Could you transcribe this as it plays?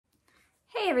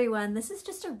everyone, this is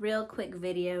just a real quick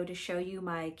video to show you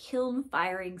my kiln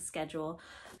firing schedule.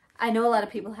 I know a lot of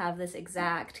people have this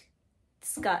exact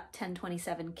Skutt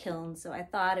 1027 kiln, so I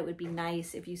thought it would be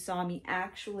nice if you saw me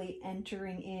actually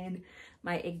entering in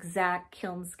my exact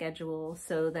kiln schedule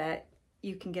so that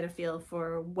you can get a feel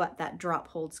for what that drop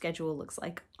hold schedule looks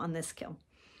like on this kiln.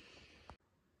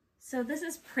 So this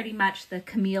is pretty much the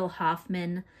Camille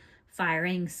Hoffman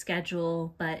firing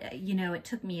schedule, but you know, it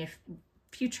took me a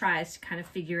few tries to kind of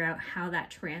figure out how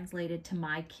that translated to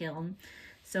my kiln.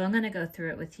 So I'm going to go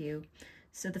through it with you.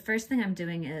 So the first thing I'm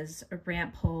doing is a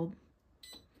ramp hold.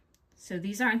 So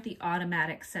these aren't the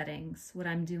automatic settings. What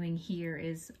I'm doing here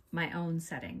is my own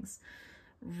settings.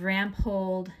 Ramp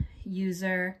hold,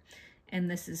 user,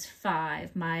 and this is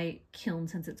 5. My kiln,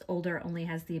 since it's older, only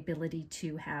has the ability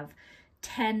to have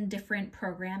 10 different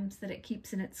programs that it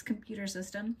keeps in its computer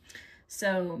system.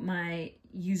 So my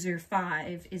user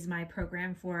 5 is my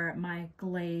program for my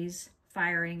Glaze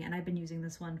firing, and I've been using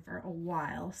this one for a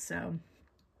while. So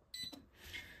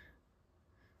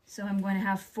I'm going to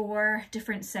have 4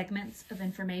 different segments of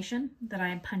information that I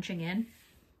am punching in.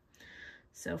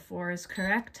 So 4 is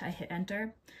correct. I hit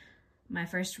enter. My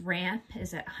first ramp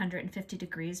is at 150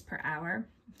 degrees per hour.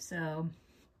 So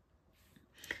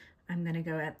I'm going to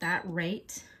go at that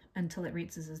rate until it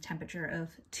reaches a temperature of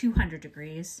 200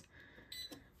 degrees.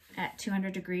 At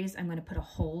 200 degrees, I'm going to put a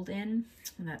hold in,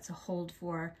 and that's a hold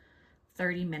for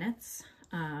 30 minutes.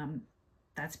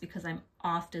 That's because I'm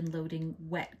often loading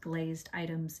wet glazed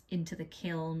items into the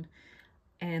kiln,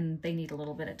 and they need a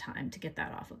little bit of time to get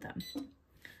that off of them.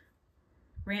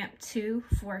 Ramp 2,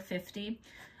 450.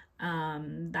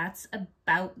 That's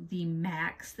about the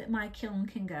max that my kiln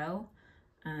can go.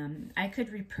 I could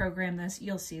reprogram this.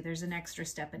 You'll see there's an extra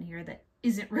step in here that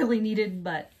isn't really needed,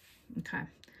 but okay.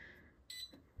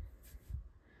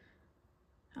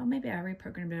 Oh, maybe I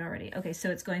reprogrammed it already. Okay, so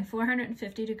it's going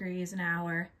 450 degrees an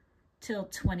hour till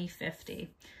 2050.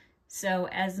 So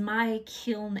as my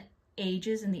kiln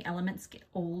ages and the elements get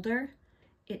older,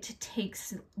 it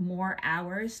takes more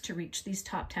hours to reach these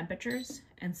top temperatures.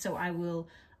 And so I will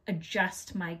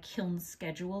adjust my kiln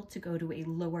schedule to go to a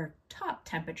lower top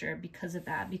temperature because of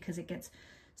that, because it gets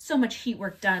so much heat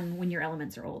work done when your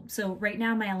elements are old. So right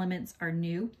now my elements are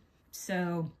new,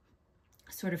 so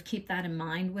sort of keep that in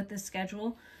mind with this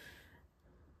schedule.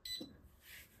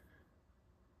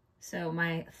 So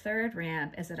my third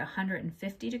ramp is at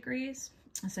 150 degrees.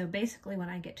 So basically when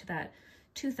I get to that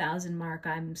 2000 mark,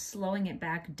 I'm slowing it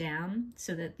back down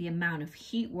so that the amount of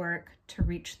heat work to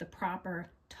reach the proper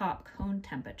top cone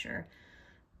temperature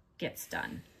gets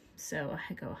done. So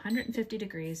I go 150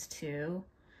 degrees to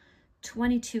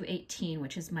 2218,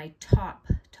 which is my top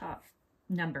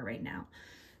number right now.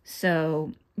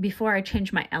 So before I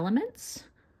change my elements,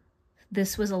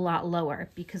 this was a lot lower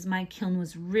because my kiln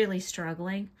was really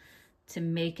struggling to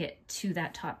make it to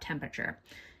that top temperature.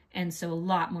 And so a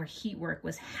lot more heat work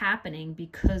was happening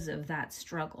because of that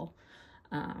struggle.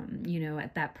 You know,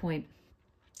 at that point,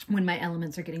 when my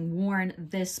elements are getting worn,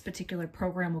 this particular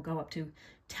program will go up to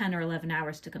 10 or 11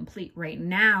 hours to complete. Right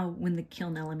now, when the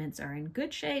kiln elements are in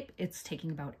good shape, it's taking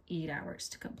about 8 hours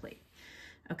to complete.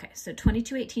 Okay, so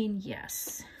 2218,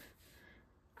 yes.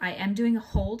 I am doing a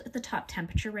hold at the top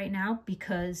temperature right now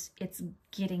because it's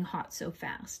getting hot so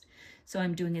fast. So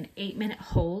I'm doing an 8-minute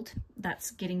hold.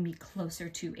 That's getting me closer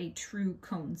to a true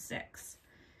cone 6.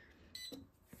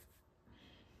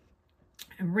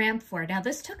 And ramp 4. Now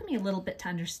this took me a little bit to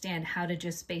understand how to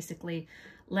just basically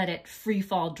let it free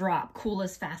fall drop, cool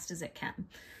as fast as it can.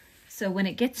 So when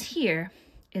it gets here,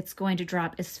 it's going to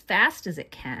drop as fast as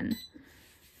it can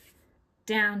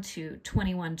down to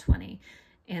 2120,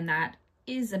 and that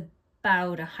is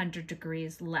about 100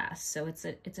 degrees less. So it's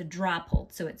a drop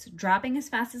hold. So it's dropping as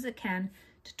fast as it can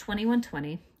to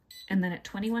 2120, and then at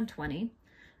 2120,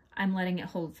 I'm letting it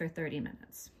hold for 30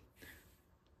 minutes.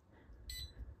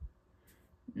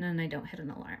 And then I don't hit an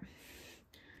alarm.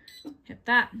 Hit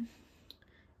that,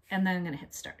 and then I'm going to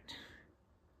hit start.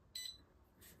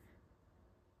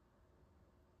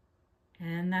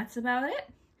 And that's about it.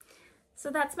 So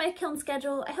that's my kiln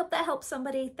schedule. I hope that helps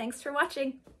somebody. Thanks for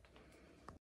watching.